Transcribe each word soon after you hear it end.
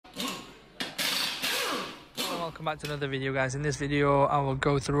Welcome back to another video, guys. In this video I will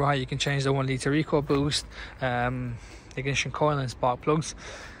go through how you can change the 1 litre EcoBoost ignition coil and spark plugs.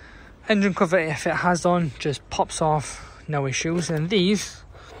 Engine cover, if it has on, just pops off, no issues. And these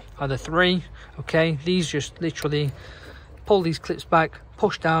are the three. Okay, these just literally pull these clips back,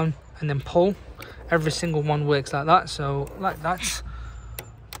 push down and then pull. Every single one works like that. So like that,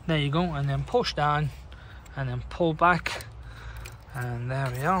 there you go, and then push down and then pull back, and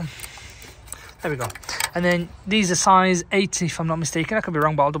there we are. There we go. And then these are size 8 if I'm not mistaken. I could be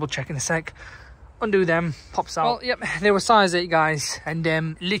wrong, but I'll double check in a sec. Undo them, pops out. Well, yep, they were size 8, guys, and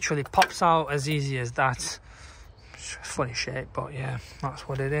literally pops out as easy as that. It's a funny shape, but yeah, that's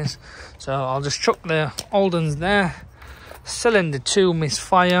what it is. So I'll just chuck the old ones there. Cylinder 2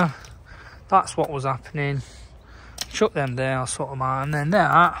 Misfire. That's what was happening. Chuck them there, I'll sort them out, and then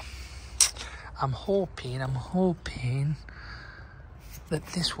that, I'm hoping that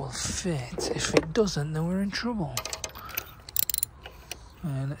this will fit. If it doesn't, then we're in trouble.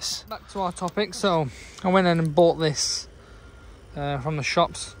 Let's back to our topic. So I went in and bought this from the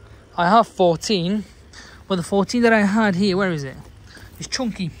shops. I have 14, but the 14 that I had here, where is it? It's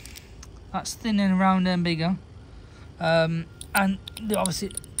chunky. That's thin and round and bigger. And obviously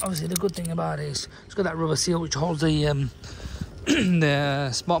the good thing about it is it's got that rubber seal which holds the the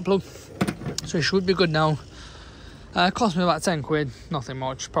spark plug, so it should be good now. Cost me about 10 quid, nothing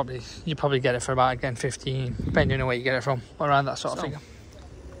much. You probably get it for about, again, 15, depending on where you get it from, around that sort of figure.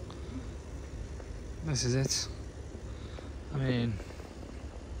 This is it. I mean,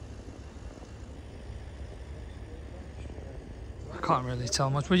 I can't really tell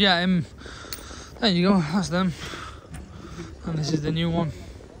much, but yeah, there you go, that's them. And this is the new one.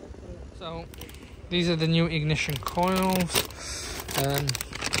 So these are the new ignition coils.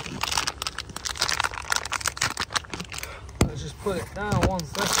 Let's just put it down 1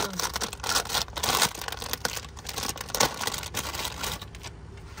 second.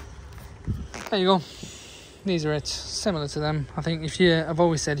 There you go. These are it, similar to them. I think I've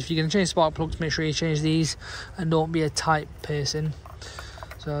always said, if you're going to change spark plugs, make sure you change these and don't be a tight person.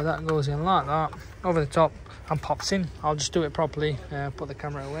 So that goes in like that, over the top, and pops in. I'll just do it properly, put the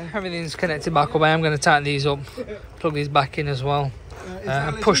camera away. Everything's connected back up. I am going to tighten these up, plug these back in as well,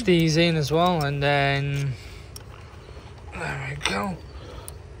 and push these in as well, and then there we go.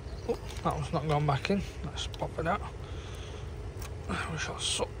 Oh, that one's not gone back in. Let's pop it out.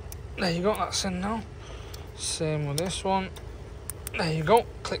 There you go, that's in now. Same with this one. There you go,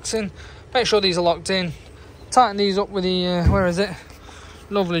 clicks in. Make sure these are locked in. Tighten these up with the, where is it?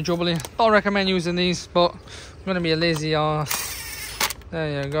 Lovely jubbly. Don't recommend using these, but I'm going to be a lazy arse.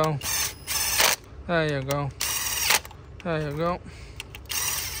 There you go. There you go. There you go.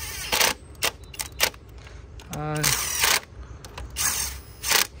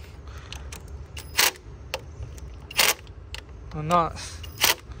 And that's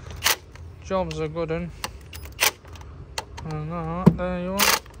jobs are good one. And that, there you are.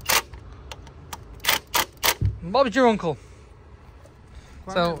 Bob's your uncle.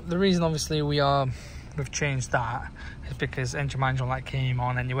 So the reason obviously we've changed that is because engine management light came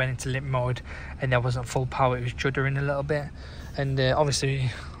on and you went into limp mode and there wasn't full power, it was juddering a little bit. And obviously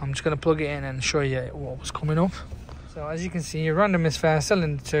I'm just going to plug it in and show you what was coming up. So as you can see, random Misfire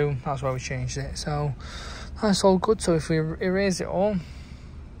cylinder 2, that's why we changed it. So that's all good. So if we erase it all,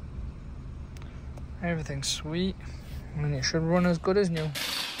 everything's sweet and it should run as good as new.